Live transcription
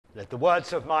Let the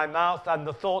words of my mouth and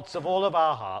the thoughts of all of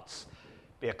our hearts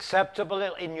be acceptable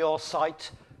in your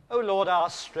sight, O Lord, our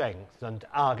strength and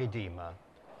our Redeemer.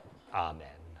 Amen.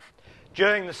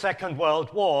 During the Second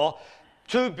World War,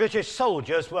 2 British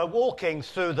soldiers were walking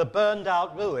through the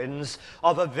burned-out ruins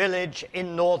of a village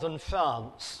in northern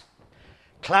France.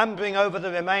 Clambering over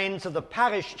the remains of the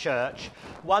parish church,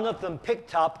 one of them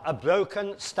picked up a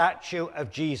broken statue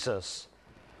of Jesus,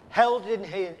 held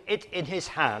it in his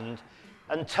hand,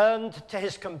 and turned to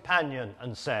his companion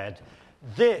and said,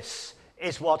 "This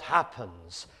is what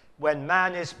happens when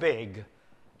man is big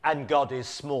and God is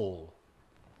small."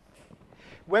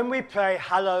 When we pray,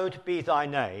 "Hallowed be thy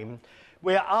name,"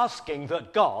 we're asking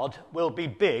that God will be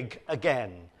big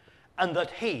again and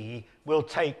that he will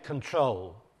take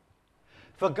control.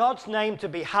 For God's name to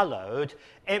be hallowed,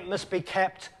 it must be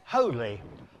kept holy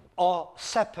or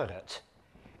separate.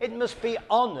 It must be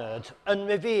honoured and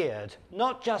revered,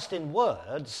 not just in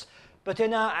words, but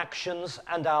in our actions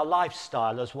and our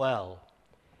lifestyle as well.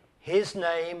 His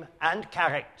name and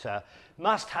character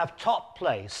must have top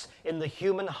place in the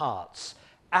human hearts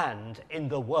and in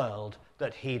the world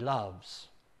that he loves.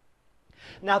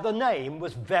 Now, the name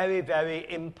was very,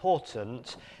 very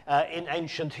important in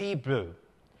ancient Hebrew.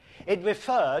 It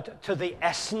referred to the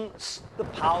essence, the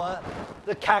power,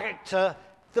 the character,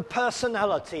 the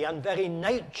personality and very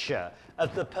nature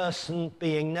of the person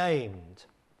being named.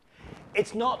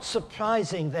 It's not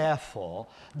surprising, therefore,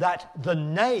 that the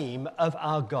name of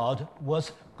our God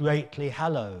was greatly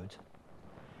hallowed.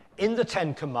 In the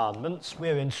Ten Commandments,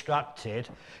 we're instructed,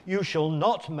 "You shall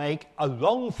not make a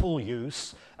wrongful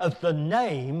use of the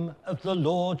name of the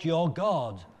Lord your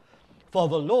God, for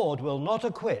the Lord will not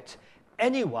acquit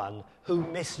anyone who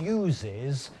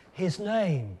misuses his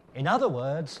name." In other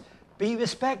words, be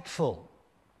respectful.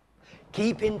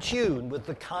 Keep in tune with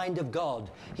the kind of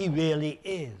God he really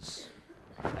is.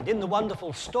 And in the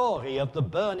wonderful story of the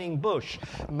burning bush,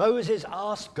 Moses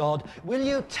asked God, "Will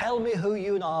you tell me who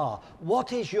you are?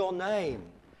 What is your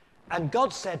name?" And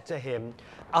God said to him,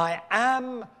 "I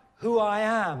am who I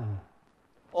am,"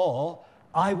 or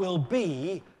 "I will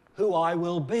be who I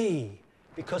will be."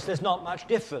 Because there's not much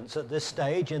difference at this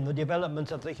stage in the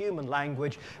development of the human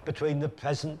language between the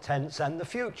present tense and the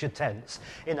future tense.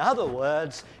 In other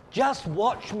words, just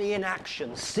watch me in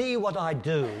action, see what I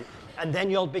do, and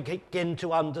then you'll begin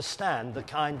to understand the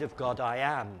kind of God I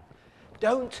am.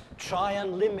 Don't try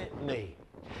and limit me.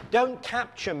 Don't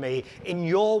capture me in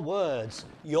your words,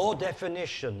 your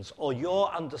definitions, or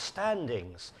your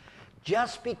understandings.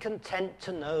 Just be content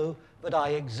to know that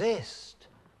I exist,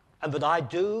 and that I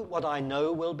do what I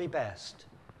know will be best.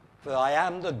 For I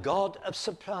am the God of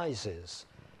surprises.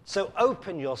 So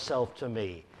open yourself to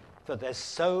me, for there's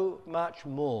so much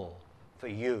more for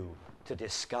you to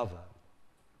discover.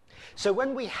 So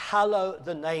when we hallow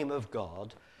the name of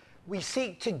God, we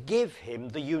seek to give him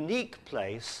the unique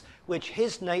place which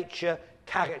his nature,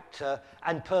 character,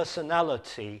 and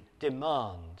personality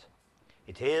demand.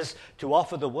 It is to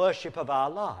offer the worship of our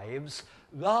lives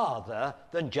rather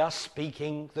than just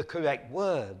speaking the correct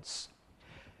words.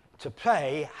 To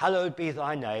pray, "Hallowed be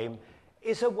thy name,"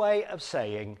 is a way of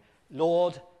saying,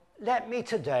 "Lord, let me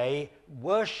today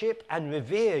worship and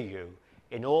revere you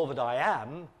in all that I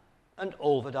am and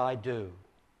all that I do."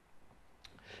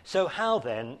 So how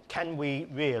then can we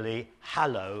really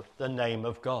hallow the name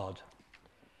of God?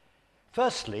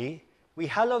 Firstly, we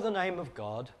hallow the name of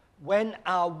God when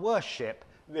our worship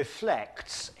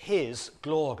reflects his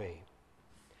glory.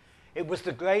 It was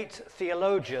the great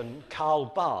theologian Karl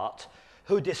Barth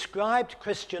who described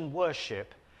Christian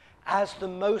worship as the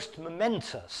most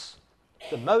momentous,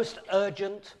 the most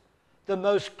urgent, the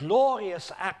most glorious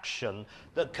action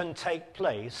that can take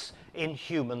place in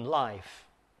human life.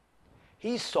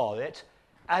 He saw it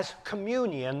as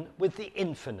communion with the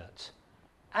infinite,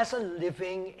 as a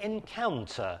living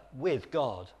encounter with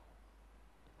God.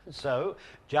 So,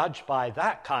 judged by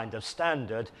that kind of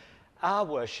standard, our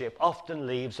worship often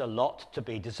leaves a lot to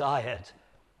be desired.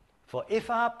 For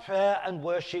if our prayer and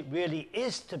worship really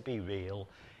is to be real,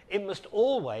 it must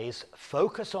always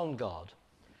focus on God,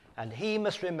 and he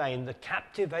must remain the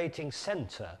captivating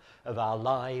centre of our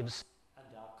lives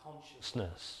and our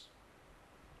consciousness.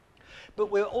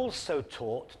 But we're also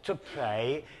taught to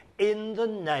pray in the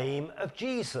name of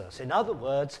Jesus. In other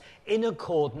words, in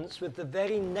accordance with the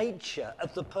very nature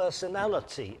of the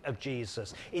personality of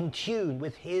Jesus, in tune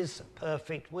with his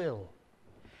perfect will.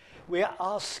 We are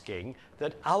asking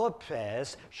that our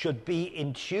prayers should be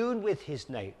in tune with his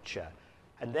nature,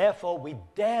 and therefore we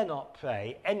dare not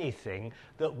pray anything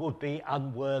that would be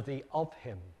unworthy of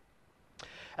him.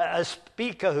 a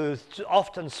speaker who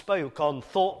often spoke on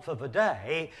Thought for the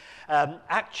Day,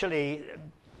 actually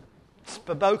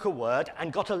spoke a word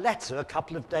and got a letter a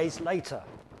couple of days later.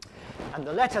 And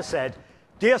the letter said,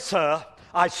 "Dear Sir,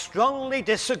 I strongly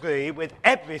disagree with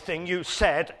everything you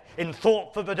said in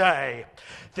Thought for the Day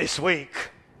this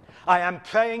week. I am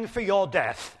praying for your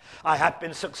death. I have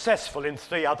been successful in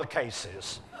 3 other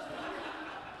cases."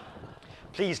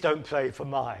 Please don't pray for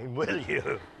mine, will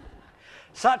you?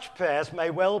 Such prayers may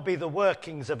well be the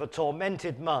workings of a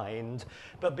tormented mind,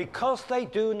 but because they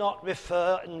do not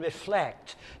refer and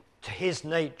reflect to his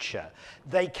nature,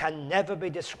 they can never be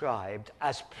described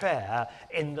as prayer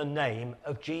in the name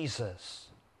of Jesus.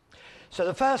 So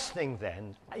the first thing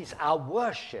then is our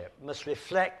worship must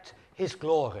reflect his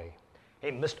glory.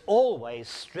 It must always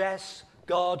stress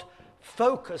God,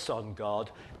 focus on God,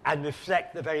 and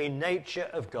reflect the very nature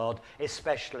of God,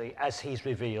 especially as he's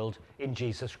revealed in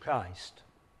Jesus Christ.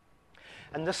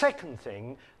 And the second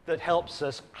thing that helps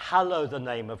us hallow the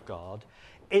name of God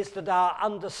is that our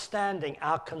understanding,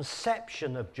 our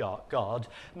conception of God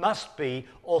must be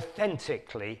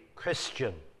authentically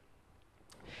Christian.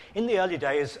 In the early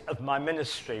days of my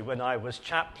ministry, when I was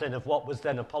chaplain of what was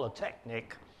then a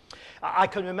polytechnic, I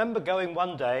can remember going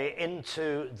one day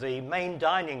into the main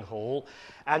dining hall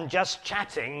and just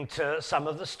chatting to some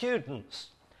of the students.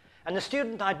 And the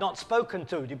student I'd not spoken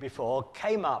to before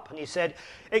came up and he said,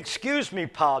 "Excuse me,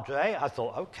 Padre." I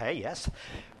thought, okay, yes.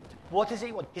 What is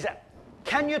he want? He said,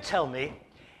 "Can you tell me,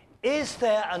 is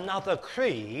there another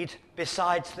creed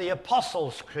besides the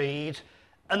Apostles' Creed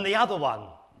and the other one?"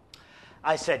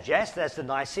 I said, "Yes, there's the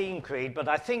Nicene Creed, but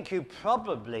I think you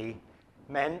probably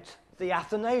meant the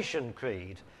Athanasian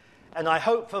Creed." And I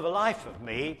hope for the life of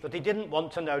me that he didn't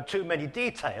want to know too many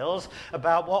details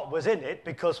about what was in it,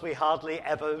 because we hardly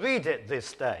ever read it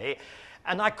this day.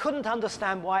 And I couldn't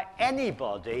understand why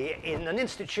anybody in an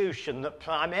institution that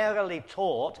primarily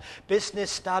taught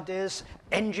business studies,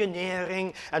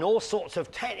 engineering, and all sorts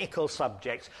of technical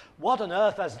subjects, what on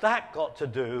earth has that got to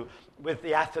do with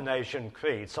the Athanasian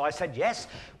Creed? So I said, "Yes,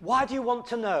 why do you want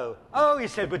to know?" "Oh," he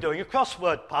said, "we're doing a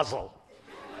crossword puzzle."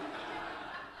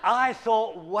 I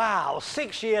thought, wow,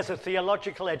 6 years of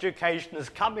theological education has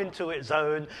come into its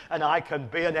own, and I can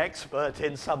be an expert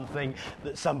in something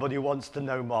that somebody wants to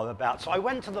know more about. So I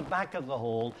went to the back of the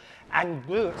hall and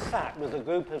sat with a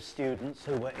group of students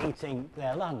who were eating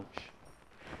their lunch.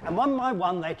 And one by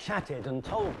one they chatted and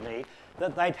told me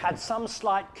that they'd had some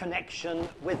slight connection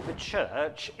with the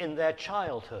church in their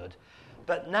childhood,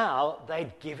 but now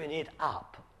they'd given it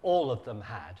up. All of them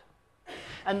had.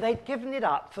 And they'd given it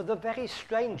up for the very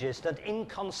strangest and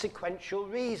inconsequential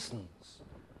reasons.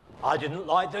 "I didn't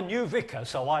like the new vicar,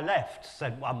 so I left,"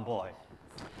 said one boy.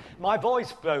 "My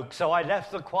voice broke, so I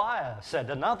left the choir," said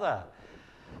another.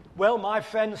 "Well, my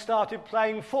friends started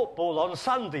playing football on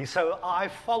Sunday, so I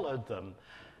followed them.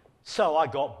 So I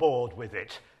got bored with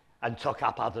it and took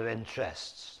up other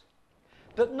interests."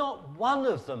 But not one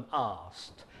of them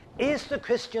asked, is the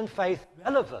Christian faith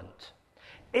relevant?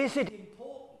 Is it important?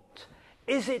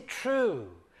 Is it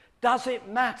true? Does it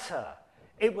matter?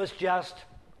 It was just,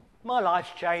 my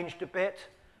life's changed a bit,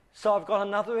 so I've got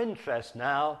another interest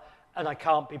now, and I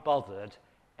can't be bothered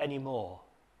anymore.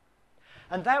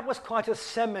 And that was quite a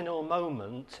seminal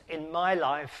moment in my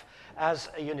life as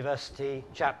a university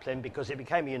chaplain, because it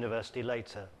became a university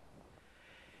later.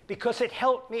 Because it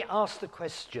helped me ask the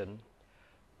question,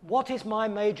 what is my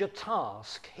major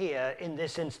task here in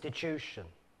this institution?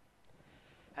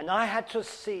 And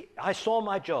I saw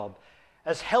my job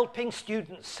as helping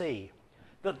students see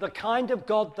that the kind of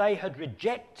God they had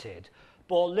rejected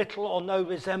bore little or no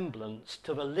resemblance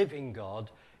to the living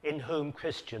God in whom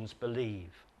Christians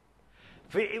believe.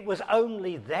 For it was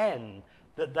only then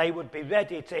that they would be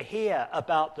ready to hear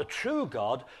about the true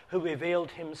God who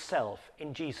revealed himself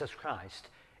in Jesus Christ,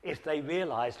 if they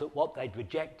realized that what they'd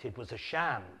rejected was a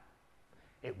sham.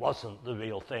 It wasn't the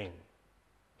real thing.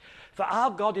 For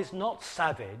our God is not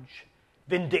savage,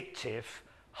 vindictive,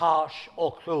 harsh,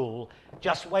 or cruel,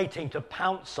 just waiting to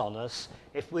pounce on us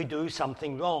if we do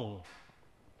something wrong.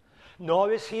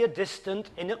 Nor is he a distant,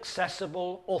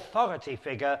 inaccessible authority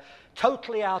figure,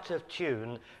 totally out of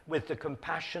tune with the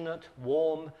compassionate,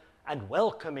 warm, and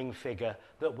welcoming figure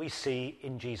that we see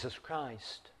in Jesus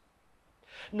Christ.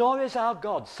 Nor is our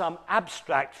God some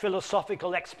abstract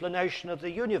philosophical explanation of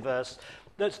the universe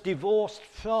that's divorced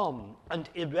from and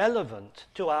irrelevant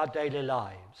to our daily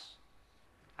lives.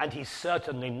 And he's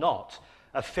certainly not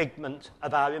a figment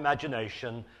of our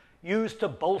imagination, used to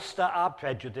bolster our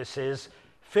prejudices,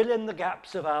 fill in the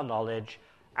gaps of our knowledge,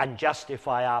 and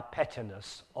justify our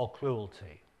pettiness or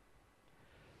cruelty.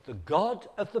 The God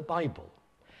of the Bible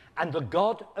and the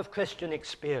God of Christian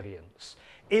experience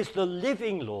is the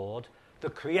living Lord, the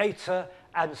creator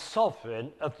and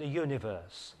sovereign of the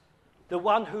universe, the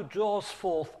one who draws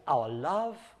forth our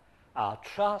love, our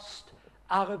trust,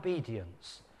 our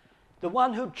obedience, the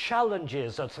one who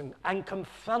challenges us and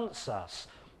confronts us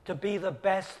to be the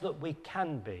best that we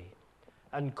can be,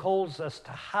 and calls us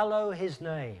to hallow his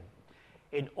name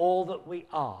in all that we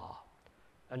are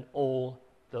and all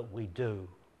that we do.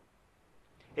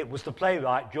 It was the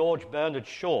playwright George Bernard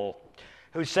Shaw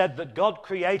who said that God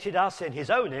created us in his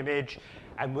own image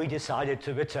and we decided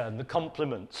to return the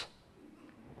compliment.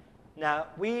 Now,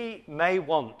 we may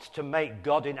want to make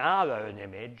God in our own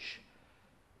image,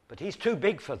 but he's too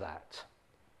big for that.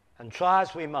 And try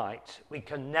as we might, we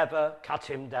can never cut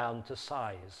him down to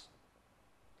size.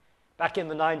 Back in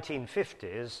the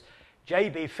 1950s,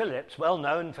 J.B. Phillips, well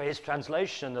known for his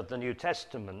translation of the New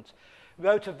Testament,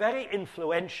 wrote a very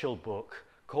influential book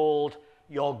called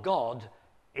Your God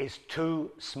is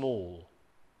Too Small.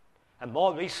 And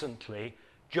more recently,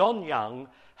 John Young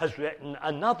has written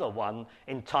another one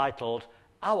entitled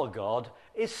Our God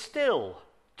is Still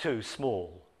Too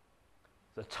Small.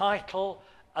 The title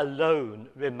alone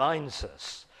reminds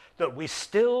us that we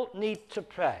still need to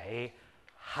pray,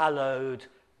 hallowed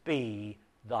be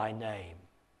thy name.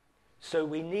 So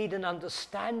we need an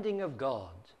understanding of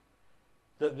God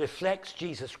that reflects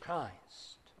Jesus Christ.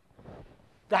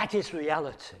 That is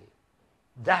reality.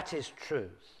 That is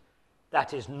truth.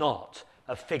 That is not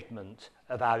a figment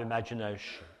of our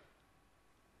imagination.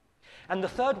 And the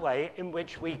third way in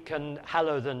which we can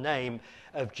hallow the name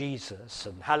of Jesus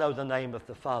and hallow the name of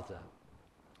the Father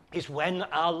is when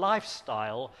our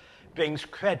lifestyle brings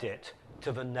credit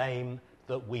to the name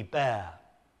that we bear.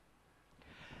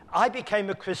 I became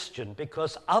a Christian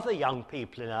because other young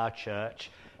people in our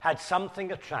church had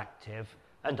something attractive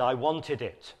and I wanted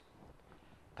it.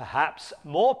 Perhaps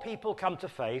more people come to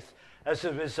faith as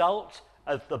a result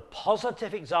of the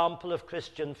positive example of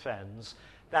Christian friends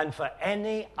than for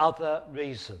any other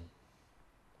reason.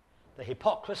 The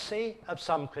hypocrisy of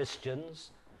some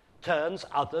Christians turns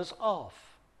others off.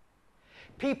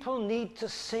 People need to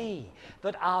see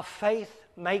that our faith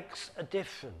makes a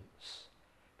difference.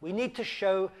 We need to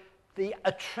show the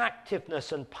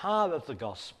attractiveness and power of the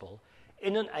gospel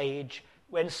in an age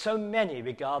when so many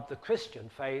regard the Christian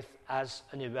faith as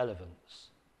an irrelevance.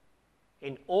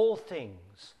 In all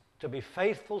things, to be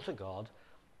faithful to God,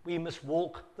 we must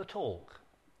walk the talk,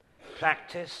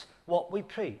 practice what we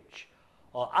preach,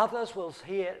 or others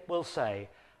will say,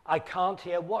 I can't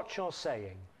hear what you're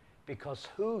saying because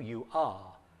who you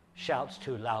are shouts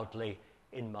too loudly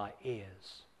in my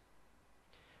ears.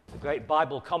 The great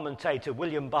Bible commentator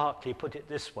William Barclay put it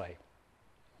this way: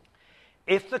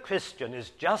 if the Christian is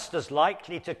just as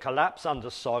likely to collapse under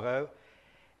sorrow,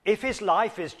 if his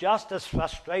life is just as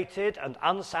frustrated and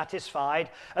unsatisfied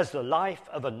as the life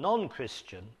of a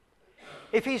non-Christian,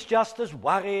 if he's just as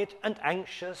worried and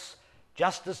anxious,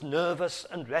 just as nervous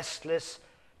and restless,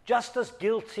 just as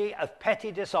guilty of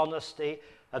petty dishonesty,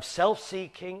 of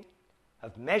self-seeking,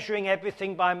 of measuring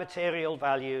everything by material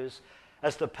values,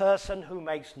 as the person who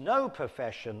makes no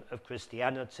profession of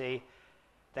Christianity,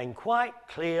 then quite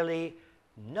clearly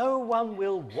no one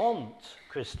will want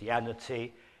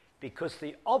Christianity, because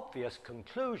the obvious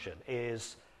conclusion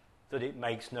is that it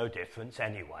makes no difference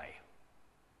anyway.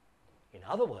 In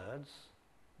other words,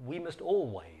 we must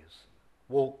always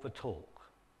walk the talk.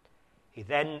 He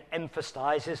then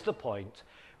emphasizes the point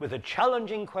with a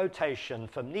challenging quotation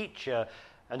from Nietzsche,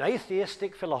 an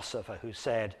atheistic philosopher who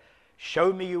said,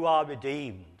 "Show me you are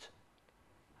redeemed,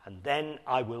 and then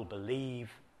I will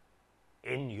believe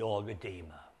in your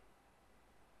Redeemer."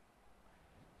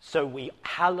 So we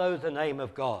hallow the name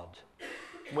of God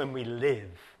when we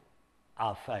live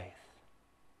our faith.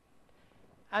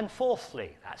 And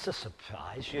fourthly, that's a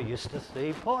surprise, you're used to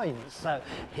 3 points, so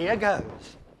here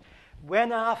goes.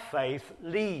 When our faith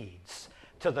leads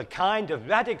to the kind of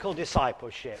radical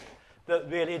discipleship that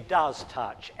really does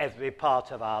touch every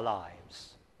part of our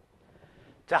lives.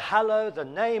 To hallow the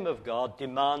name of God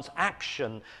demands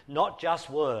action, not just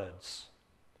words.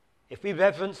 If we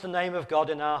reverence the name of God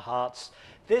in our hearts,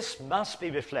 this must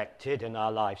be reflected in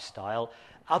our lifestyle,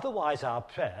 otherwise our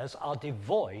prayers are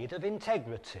devoid of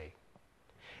integrity.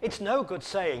 It's no good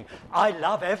saying, I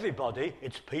love everybody,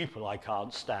 it's people I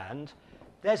can't stand.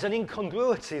 There's an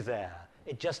incongruity there.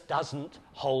 It just doesn't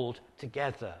hold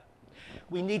together.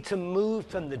 We need to move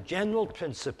from the general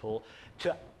principle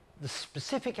to the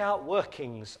specific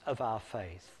outworkings of our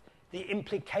faith, the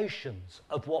implications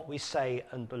of what we say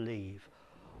and believe.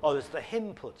 Or as the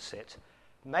hymn puts it,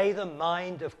 may the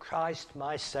mind of Christ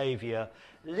my Saviour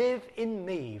live in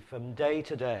me from day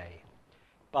to day.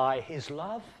 by his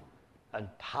love and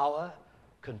power,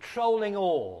 controlling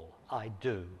all I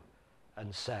do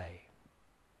and say.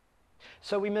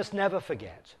 So we must never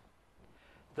forget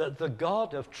that the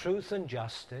God of truth and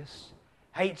justice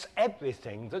hates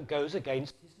everything that goes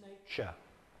against his nature,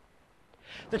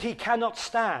 that he cannot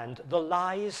stand the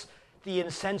lies, the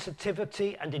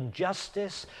insensitivity and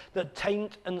injustice that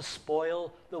taint and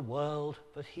spoil the world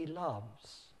that he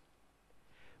loves.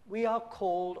 We are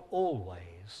called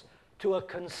always to a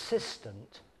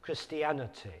consistent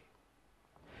Christianity.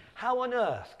 How on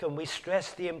earth can we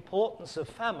stress the importance of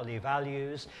family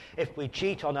values if we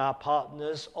cheat on our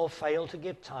partners or fail to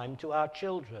give time to our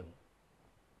children?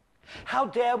 How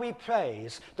dare we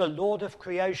praise the Lord of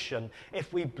creation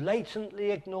if we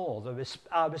blatantly ignore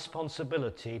our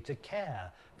responsibility to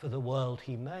care for the world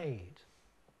he made?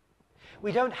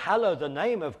 We don't hallow the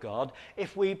name of God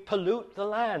if we pollute the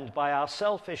land by our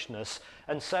selfishness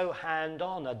and so hand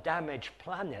on a damaged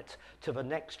planet to the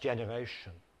next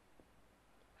generation.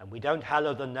 And we don't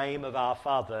hallow the name of our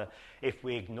Father if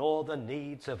we ignore the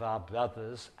needs of our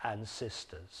brothers and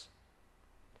sisters.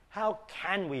 How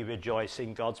can we rejoice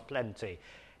in God's plenty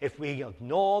if we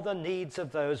ignore the needs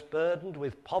of those burdened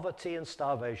with poverty and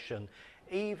starvation,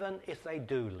 even if they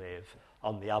do live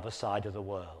on the other side of the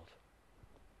world?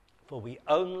 For we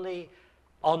only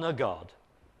honor God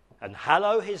and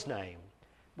hallow his name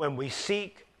when we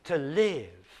seek to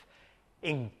live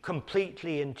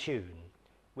completely in tune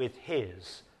with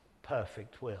his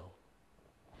perfect will.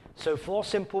 So 4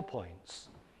 simple points.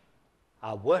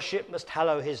 Our worship must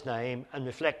hallow his name and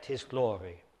reflect his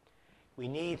glory. We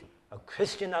need a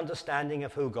Christian understanding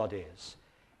of who God is.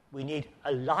 We need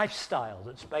a lifestyle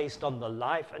that's based on the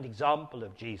life and example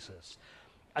of Jesus,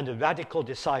 and a radical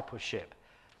discipleship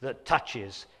that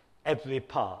touches every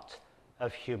part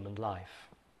of human life.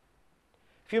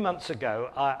 A few months ago,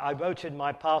 I wrote in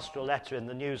my pastoral letter in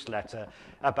the newsletter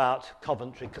about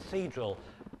Coventry Cathedral,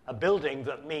 a building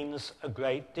that means a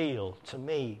great deal to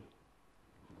me.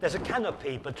 There's a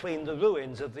canopy between the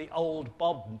ruins of the old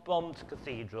bombed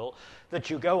cathedral that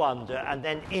you go under and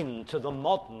then into the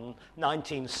modern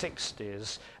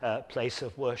 1960s place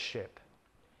of worship.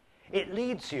 It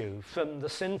leads you from the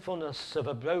sinfulness of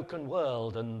a broken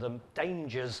world and the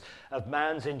dangers of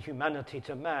man's inhumanity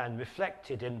to man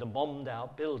reflected in the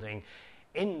bombed-out building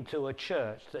into a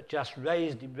church that just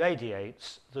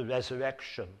radiates the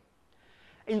resurrection.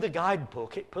 In the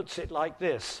guidebook, it puts it like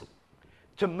this: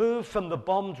 to move from the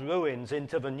bombed ruins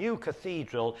into the new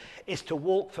cathedral is to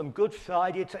walk from Good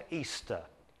Friday to Easter,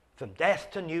 from death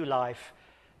to new life,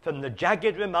 from the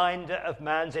jagged reminder of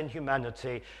man's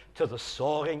inhumanity to the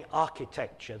soaring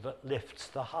architecture that lifts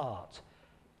the heart.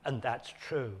 And that's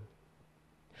true.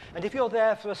 And if you're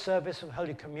there for a service of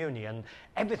Holy Communion,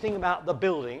 everything about the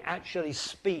building actually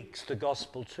speaks the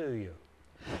gospel to you.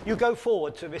 You go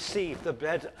forward to receive the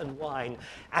bread and wine,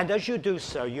 and as you do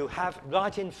so, you have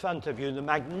right in front of you the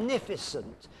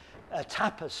magnificent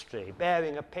tapestry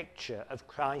bearing a picture of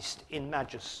Christ in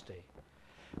majesty.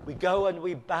 We go and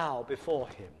we bow before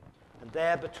him, and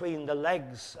there between the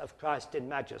legs of Christ in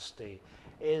majesty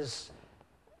is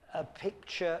a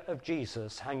picture of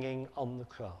Jesus hanging on the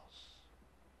cross.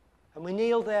 And we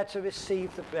kneel there to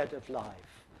receive the bread of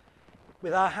life,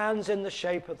 with our hands in the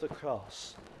shape of the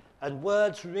cross, and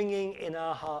words ringing in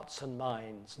our hearts and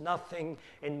minds. Nothing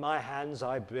in my hands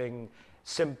I bring,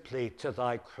 simply to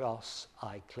thy cross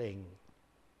I cling.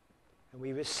 And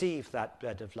we receive that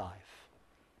bread of life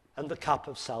and the cup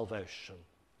of salvation.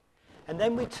 And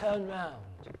then we turn round.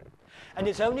 And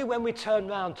it's only when we turn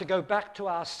round to go back to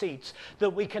our seats that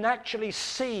we can actually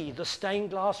see the stained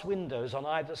glass windows on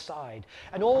either side.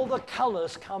 And all the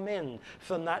colours come in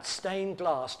from that stained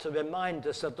glass to remind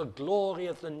us of the glory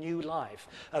of the new life,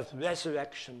 of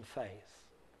resurrection faith.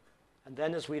 And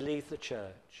then as we leave the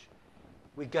church,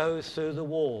 we go through the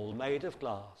wall made of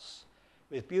glass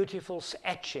with beautiful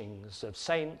etchings of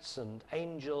saints and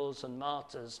angels and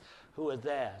martyrs who are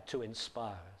there to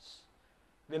inspire us,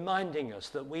 reminding us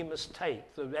that we must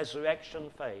take the resurrection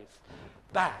faith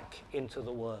back into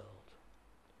the world.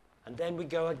 And then we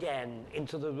go again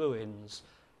into the ruins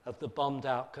of the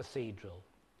bombed-out cathedral.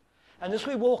 And as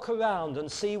we walk around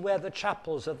and see where the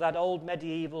chapels of that old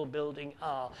medieval building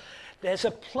are, there's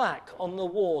a plaque on the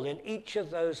wall in each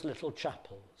of those little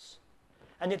chapels.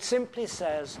 And it simply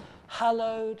says,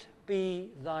 "Hallowed be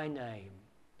thy name."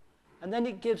 And then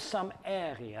it gives some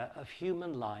area of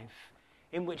human life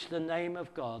in which the name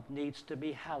of God needs to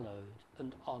be hallowed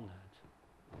and honoured.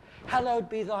 Hallowed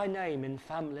be thy name in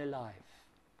family life.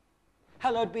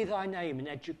 Hallowed be thy name in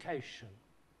education.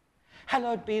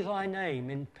 Hallowed be thy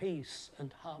name in peace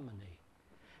and harmony.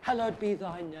 Hallowed be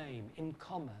thy name in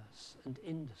commerce and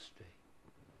industry,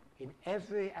 in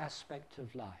every aspect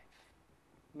of life.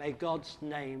 May God's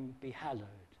name be hallowed,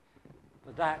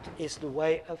 for that is the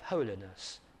way of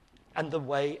holiness and the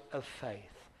way of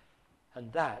faith,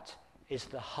 and that is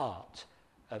the heart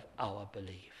of our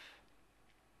belief.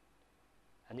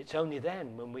 And it's only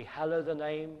then, when we hallow the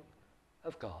name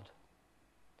of God,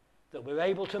 that we're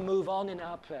able to move on in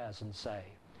our prayers and say,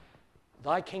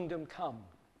 thy kingdom come,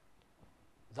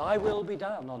 thy will be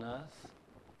done on earth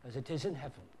as it is in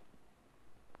heaven.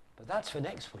 But that's for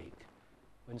next week,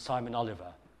 when Simon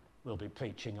Oliver will be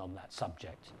preaching on that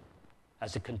subject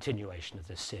as a continuation of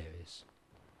this series.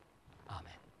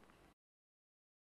 Amen.